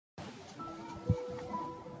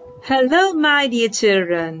Hello, my dear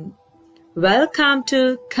children. Welcome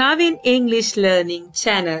to Kavin English Learning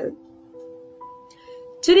Channel.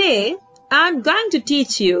 Today, I'm going to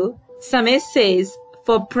teach you some essays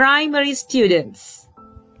for primary students.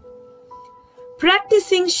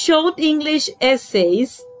 Practicing short English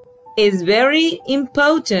essays is very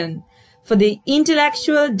important for the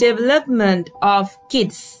intellectual development of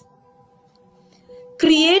kids.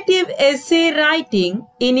 Creative essay writing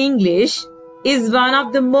in English is one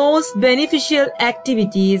of the most beneficial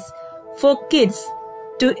activities for kids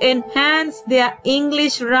to enhance their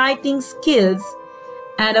English writing skills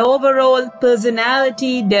and overall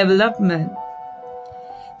personality development.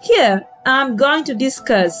 Here, I'm going to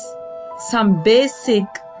discuss some basic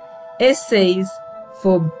essays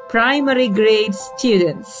for primary grade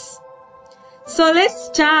students. So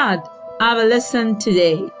let's start our lesson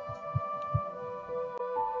today.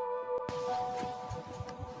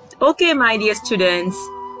 Okay, my dear students,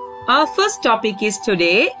 our first topic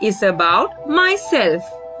today is about myself.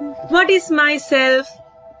 What is myself?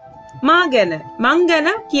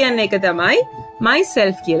 Mangana kiyanne එක තමයි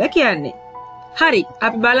myself කියලා කියන්නේ. හරි,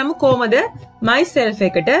 අපි බලමු කොහමද myself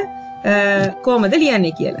එකට කොහමද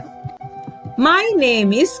ලියන්නේ කියලා. My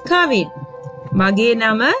name is Kavin. මගේ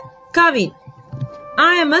නම Kavin.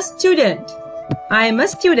 I am a student.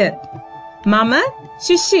 මම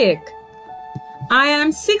ශිෂ්‍යයෙක්. I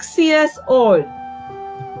am 6 years old.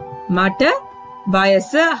 මට වයස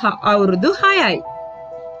අවුරුදු 6යි.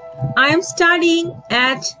 I am studying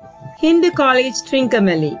at Hindu College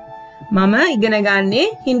Trincomalee. මම ඉගෙන ගන්නේ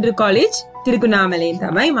Hindu College තිරිකුණාමලයෙන්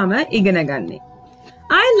තමයි මම ඉගෙන ගන්නේ.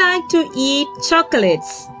 I like to eat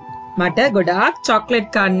chocolates. මට ගොඩාක් chocolate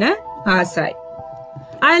කන්න ආසයි.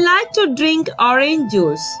 I like to drink orange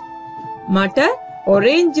juice. මට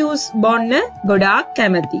orange juice බොන්න ගොඩාක්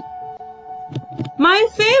කැමතියි. My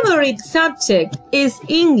favorite subject is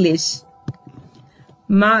English.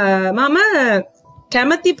 මම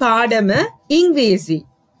කැමති පාඩම ඉංග්‍රීසි.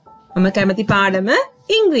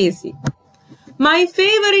 My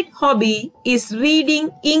favorite hobby is reading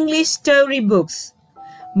English story books.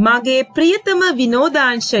 මගේ ප්‍රියතම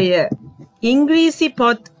විනෝදාංශය ඉංග්‍රීසි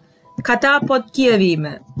කතා පොත් කියවීම.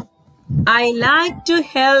 I like to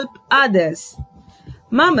help others.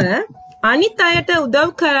 මම අනිත් අයට උදව්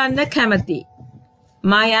කරන්න කැමතියි.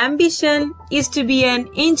 My ambition is to be an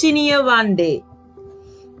engineer one day.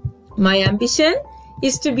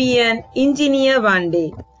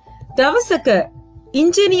 දවසක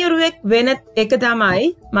ඉංජිනේරුවෙක් වෙන එක තමයි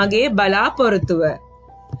මගේ බලාපොරොත්තුව.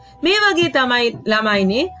 මේ වගේ තමයි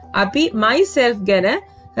ළමයිනේ අපි myself ගැන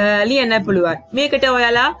ලියන්න පුළුවන්. මේකට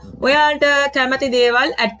ඔයාලට කැමති දේවල්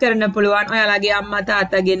ඇඩ් කරන්න පුළුවන්. ඔයාලගේ අම්මා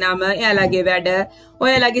තාත්තගේ නම, එයාලගේ වැඩ,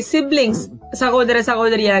 ඔයාලගේ siblings සහෝදර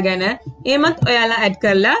සහෝදරියා ගැන එමත් ඔයාලා ඇඩ්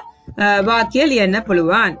කරලා වාක්‍ය ලියන්න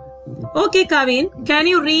පුළුවන්. Okay, Kavin, can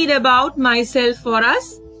you read about myself for us?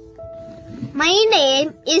 My name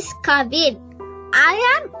is Kavin. I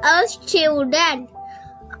am a student.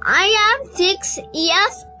 I am 6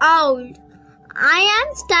 years old. I am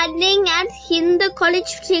studying at Hindu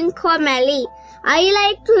College Trincomalee. I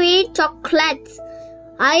like to eat chocolates.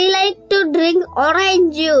 I like to drink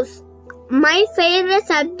orange juice. My favorite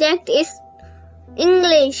subject is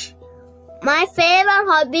English. My favorite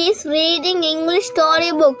hobby is reading English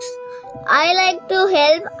storybooks. I like to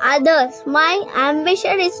help others. My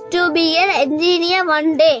ambition is to be an engineer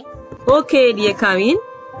one day. Okay, dear Kavin,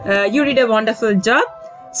 you did a wonderful job.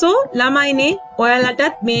 So, ළමයිනේ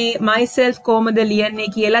ඔයාලටත් මේ myself කොහමද ලියන්නේ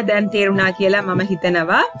කියලා දැන් තේරුණා කියලා මම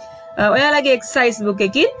හිතනවා. ඔයාලගේ exercise book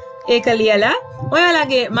එකකින් ඒක ලියලා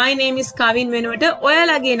ඔයාලගේ my name is Kavin වෙනුවට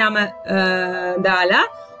ඔයාලගේ නම දාලා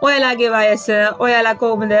ඔයාලගේ වයස, ඔයාලා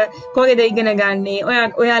කොහෙද ඉගෙන ගන්නේ,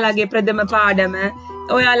 ඔයාලගේ ප්‍රථම පාඩම,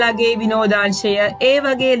 ඔයාලගේ විනෝදාංශය ඒ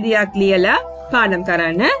වගේ දෙයක් ලියලා පාඩම්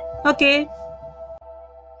කරන්න. Okay.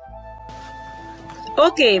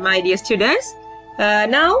 Okay, my dear students.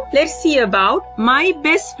 Now let's see about my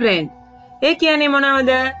best friend. ඒ කියන්නේ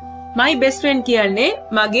මොනවද? My best friend කියන්නේ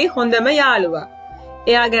මගේ හොඳම යාළුවා.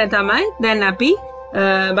 එයා ගැන තමයි දැන් අපි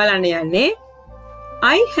බලන්න යන්නේ.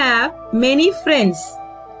 I have many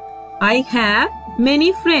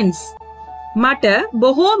friends. මට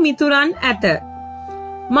බොහෝ මිතුරන් ඇත.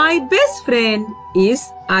 My best friend is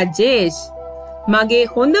Ajesh. මගේ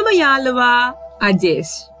හොඳම යාළුවා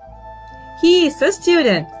Ajesh. He is a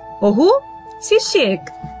student. ඔහු ශිෂ්‍යයෙක්.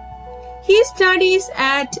 He studies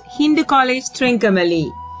at Hindu College Trincomalee.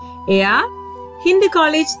 එයා Hindu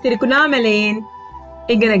College තිරිකුණාමලයෙන්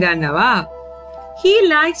ඉගෙන ගන්නවා. He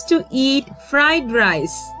likes to eat fried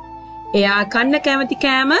rice. එයා කන්න කැමති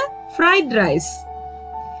කෑම fried rice.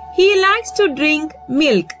 He likes to drink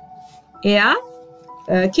milk. එයා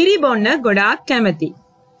කිරි බොන්න ගොඩාක් කැමති.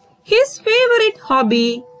 His favorite hobby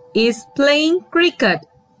is playing cricket.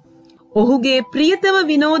 ඔහුගේ ප්‍රියතම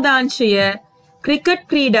විනෝදාංශය cricket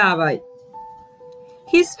ක්‍රීඩාවයි.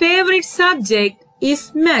 His favorite subject is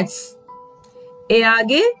maths.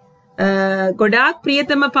 එයාගේ ගොඩාක්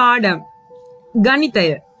ප්‍රියතම පාඩම් ගණිතය.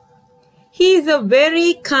 He is a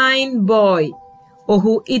very kind boy.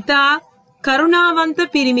 ඔහු ඉතා කරුණාවන්ත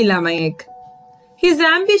පිරිමි ළමයෙක්. His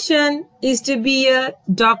ambition is to be a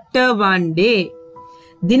doctor one day.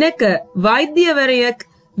 දිනක වෛද්‍යවරයෙක්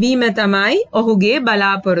වීම තමයි ඔහුගේ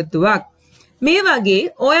බලාපොරොත්තුවක්. මේ වගේ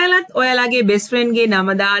ඔයාලත් ඔයාලගේ best friend ගේ නම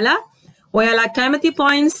දාලා ඔයාලා කැමති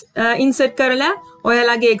points insert කරලා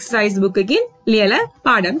ඔයාලගේ exercise book එකකින් ලියලා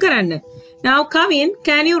පාඩම් කරන්න. Now Kavin,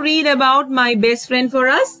 can you read about my best friend for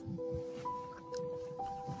us?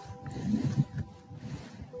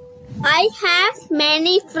 I have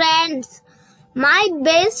many friends. My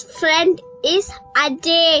best friend is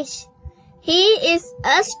Adesh. He is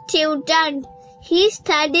a student. He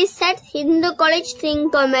studies at Hindu College,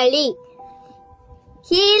 Trincomalee.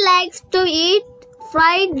 He likes to eat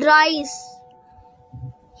fried rice.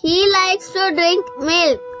 He likes to drink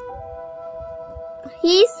milk.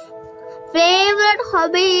 His favorite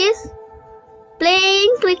hobby is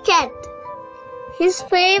playing cricket. His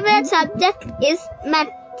favorite subject is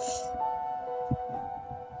maths.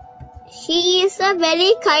 He is a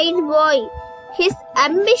very kind boy. His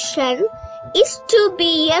ambition is to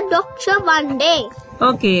be a doctor one day.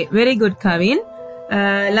 Okay, very good Kavin.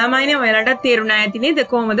 ළමයිනේ ඔයාලට තේරුණා ඇතිනේ ද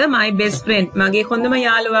කොහොමද my best friend මගේ හොඳම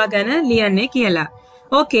යාළුවා ගැන ලියන්නේ කියලා.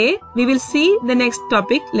 Okay, we will see the next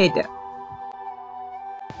topic later.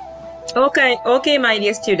 Okay my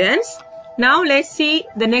dear students. Now let's see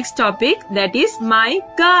the next topic, that is my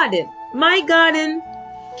garden. My garden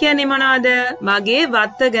කියන්නේ මොනවද? මගේ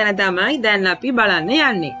වත්ත ගැන තමයි දැන් අපි බලන්න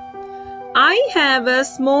යන්නේ. I have a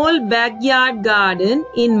small backyard garden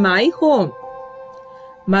in my home.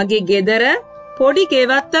 මගේ ගෙදර පොඩි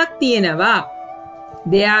ගෙවත්තක් තියෙනවා.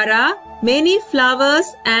 There are many flowers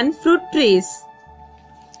and fruit trees.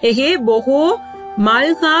 එහි බොහෝ මල්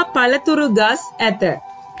හා පළතුරු ගස් ඇත.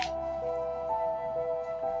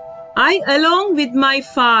 I along with my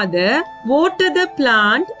father water the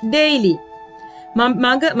plant daily.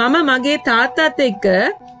 මම මගේ තාත්තත් එක්ක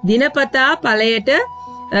දිනපතා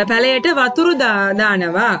පැලයට වතුරු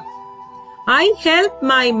දානවා. I help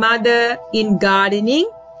my mother in gardening.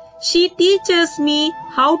 She teaches me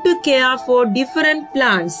how to care for different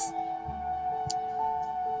plants.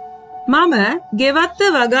 මම ගෙවත්ත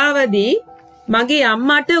වගාවදී මගේ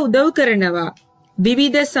අම්මට උදව් කරනවා.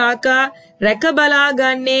 විවිධ ශාකා රැක බලා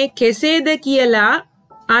ගන්නේ කෙසේද කියලා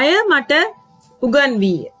අය මට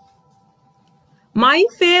උගන්වීය. My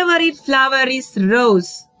favorite flower is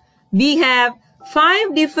rose. We have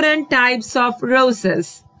 5 different types of roses.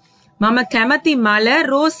 Mama කැමති මල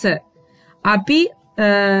රෝස. අපි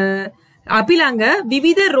ළඟ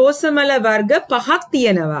විවිධ රෝස මල වර්ග 5ක්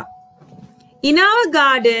තියෙනවා. In our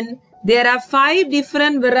garden there are 5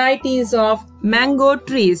 different varieties of mango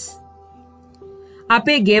trees.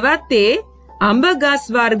 අපේ ගෙවත්තේ අඹ ගස්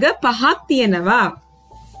වර්ග 5ක් තියෙනවා.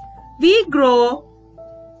 We grow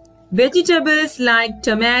vegetables like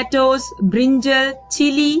tomatoes, brinjal,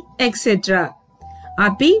 chili, etc.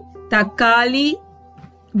 අපි තක්කාලි,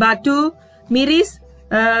 බටු, මිරිස්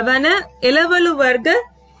වන එළවලු වර්ග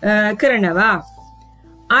කරනවා.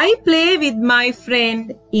 I play with my friend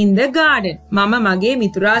in the garden. මම මගේ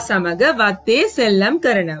මිතුරා සමග වත්තේ සෙල්ලම්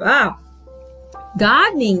කරනවා.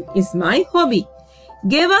 Gardening is my hobby.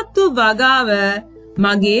 ගෙවත්තු වගාව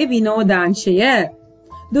මගේ විනෝදාංශය.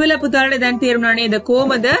 දුවල පුතාලට දැන් තේරුණා නේද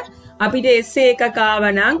කොහමද අපිට essay එකක්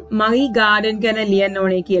ආවනම් මගේ garden ගැන ලියන්න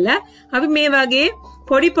ඕනේ කියලා. අපි මේ වගේ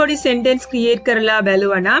පොඩි sentence create කරලා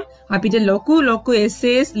බැලුවා නම් අපිට ලොකු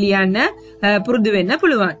essays ලියන්න පුරුදු වෙන්න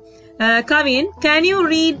පුළුවන්. Kavin, can you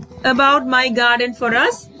read about my garden for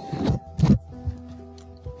us?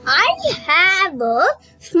 I have a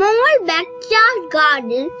small backyard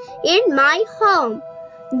garden in my home.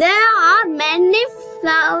 There are many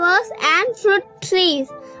flowers and fruit trees.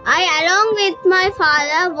 I, along with my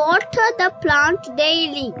father, water the plant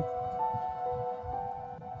daily.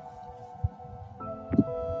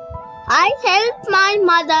 I help my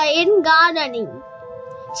mother in gardening.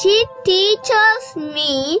 She teaches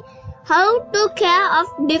me how to care of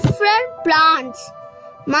different plants.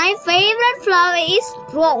 My favorite flower is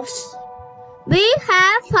rose. We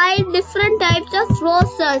have 5 different types of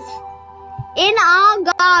roses. In our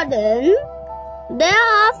garden, there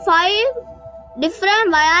are 5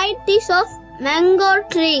 different varieties of mango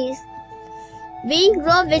trees. We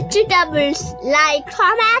grow vegetables like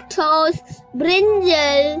tomatoes,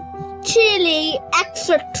 brinjal, chili,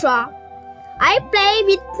 etc. I play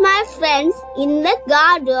with my friends in the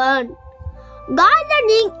garden.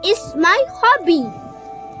 Gardening is my hobby.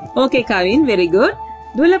 Okay, Kavin, very good.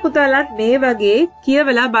 දුල පුතාලත් මේ වගේ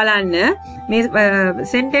කියවලා බලන්න. මේ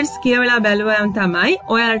sentence කියවලා බලුවම තමයි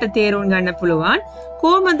ඔයාලට තේරුම් ගන්න පුළුවන්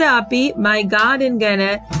කොහොමද අපි my garden ගැන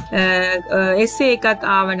essay එකක්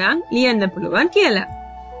ආවනම් ලියන්න පුළුවන් කියලා.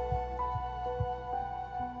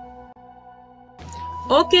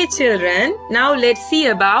 Okay children, now let's see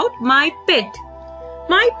about my pet.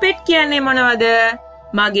 My pet කියන්නේ මොනවද?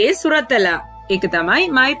 මගේ සුරතලා. ඒක තමයි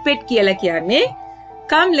my pet කියලා කියන්නේ.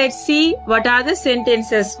 Come, let's see what are the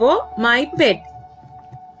sentences for my pet.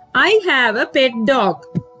 I have a pet dog.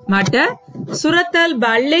 Mata suratal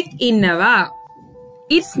ballek innawa.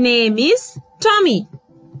 Its name is Tommy.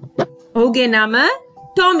 Oge nama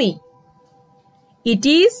Tommy. It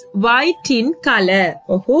is white in color.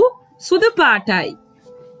 Ohu sudu patai.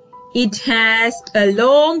 It has a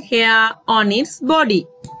long hair on its body.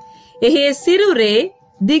 Ehe sirure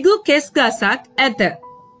digu kesgasak ඇත.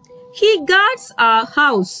 He guards our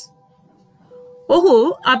house. Ohu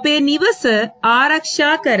ape nivasa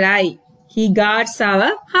ආරක්ෂා කරයි. He guards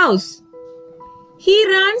our house. He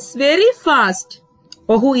runs very fast.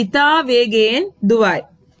 Ohu ita වේගයෙන් දුවයි.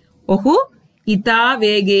 Ohu ita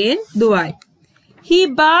වේගයෙන් දුවයි. He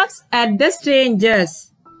barks at the strangers.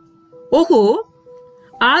 Ohu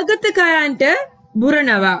ආගතකයන්ට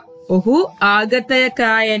බුරනවා. Ohu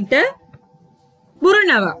ආගතකයන්ට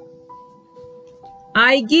බුරනවා.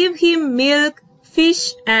 I give him milk, fish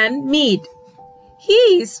and meat. He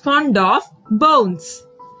is fond of bones.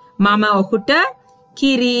 Mama ohuta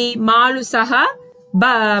kiri, malu saha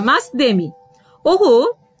mas demi. Ohu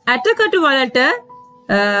atakatu walata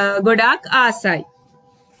godak asai.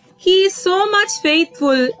 He is so much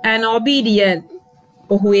faithful and obedient.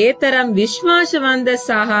 Ohu etaram vishwashavanda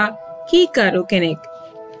saha kikaru kenek.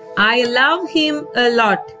 I love him a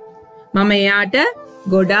lot. Mama yata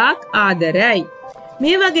godak ආදරයි.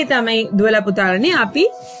 මේ වගේ තමයි දුවලා පුතාලනේ අපි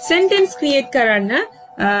sentence create කරන්න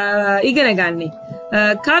ඉගෙන ගන්නේ.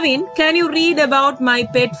 Kavin, can you read about my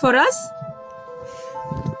pet for us?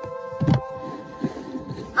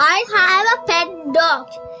 I have a pet dog.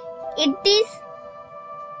 Its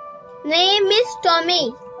name is Tommy.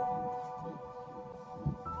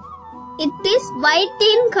 It is white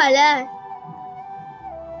in color.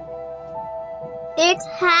 It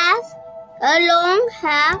has a long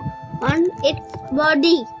hair on its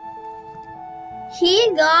body. He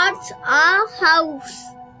guards our house.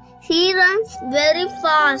 He runs very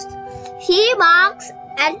fast. He barks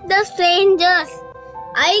at the strangers.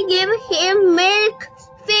 I give him milk,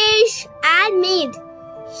 fish and meat.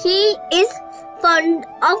 He is fond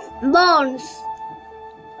of bones.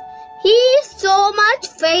 He is so much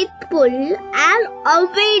faithful and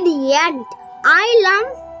obedient. I love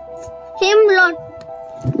him lot.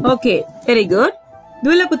 Okay, very good.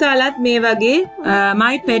 දුවලා පුතාලත් මේ වගේ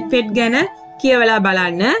my pet ගැන කියවලා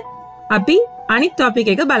බලන්න. අපි අනිත් topic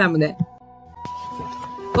එක බලමු දැන්.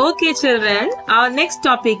 Okay children, our next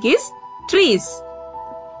topic is trees.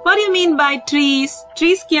 What do you mean by trees?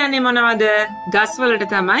 Trees කියන්නේ මොනවද? ගස් වලට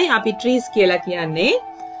තමයි අපි trees කියලා කියන්නේ.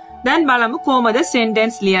 දැන් බලමු කොහොමද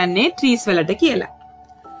sentence ලියන්නේ trees වලට කියලා.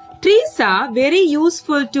 Trees are very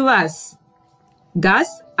useful to us. ගස්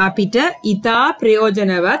අපිට ඉතා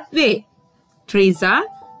ප්‍රයෝජනවත් වේ. Trees are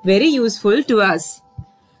very useful to us.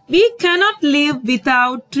 We cannot live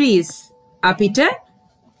without trees. අපිට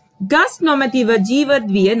ගස් නොමැතිව ජීවත්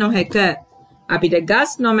විය නොහැක. අපිට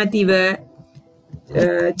ගස් නොමැතිව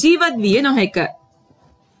ජීවත් විය නොහැක.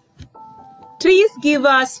 Trees give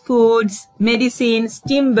us foods, medicines,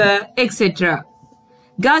 timber, etc.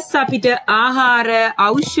 ගස් අපිට ආහාර,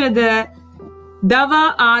 ඖෂධ, දවා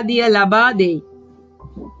ආදිය ලබා දෙයි.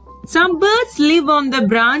 Some birds live on the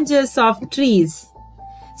branches of trees.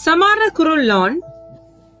 Samara kurullon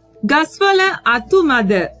gaswala atu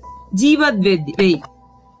mada jeevat veyi.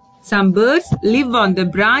 Some birds live on the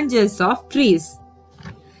branches of trees.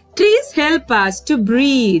 Trees help us to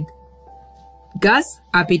breathe. Gas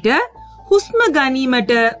apita husma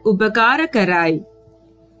ganimata upakara karai.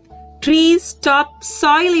 Trees stop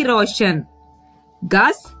soil erosion.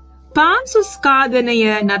 Gas පාංසු ස්කාදනය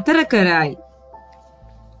නතර කරයි.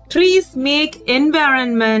 Trees make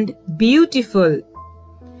environment beautiful.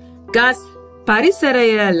 ගස් පරිසරය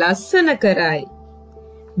ලස්සන කරයි.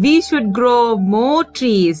 We should grow more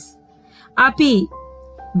trees. අපි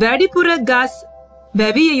වැඩිපුර ගස්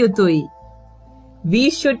වැවිය යුතුයි. We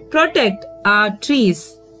should protect our trees.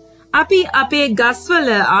 අපි අපේ ගස්වල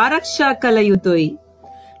ආරක්ෂා කළ යුතුයි.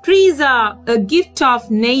 Trees are a gift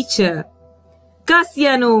of nature. ගස්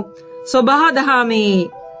යනු සොබහා දහමේ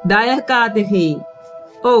දයකාතෙහි.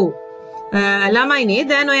 ඔව්. ළමයිනේ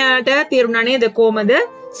දැන් ඔයාලට තේරුණා නේද කොහමද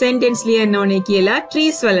sentence ලියන්න ඕනේ කියලා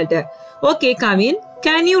trees වලට. Okay Kavin,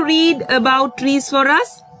 can you read about trees for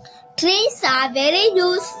us? Trees are very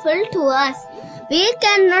useful to us. We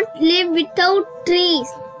cannot live without trees.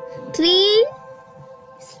 Trees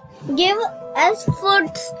give us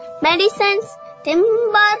foods, medicines,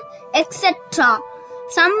 timber, etc.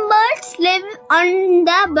 Some birds live on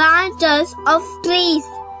the branches of trees.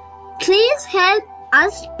 Trees help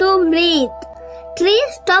us to breathe.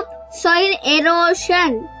 Trees stop soil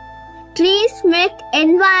erosion. Trees make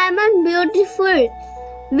environment beautiful.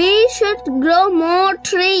 We should grow more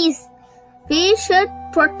trees. We should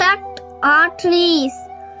protect our trees.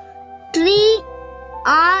 Trees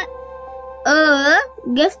are a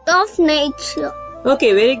gift of nature.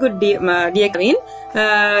 Okay, very good dear Kavin.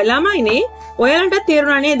 ළමයිනේ ඔයාලට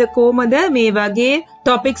තේරුණා නේද කොහමද මේ වගේ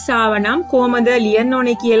topics ආවනම් කොහමද ලියන්න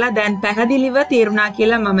ඕනේ කියලා දැන් පැහැදිලිව තේරුණා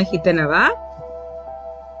කියලා මම හිතනවා.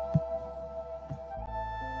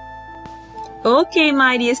 Okay,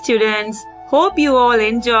 my dear students, hope you all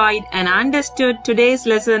enjoyed and understood today's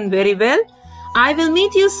lesson very well. I will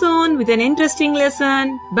meet you soon with an interesting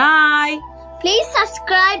lesson. Bye. Please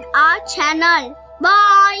subscribe our channel.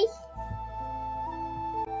 Bye.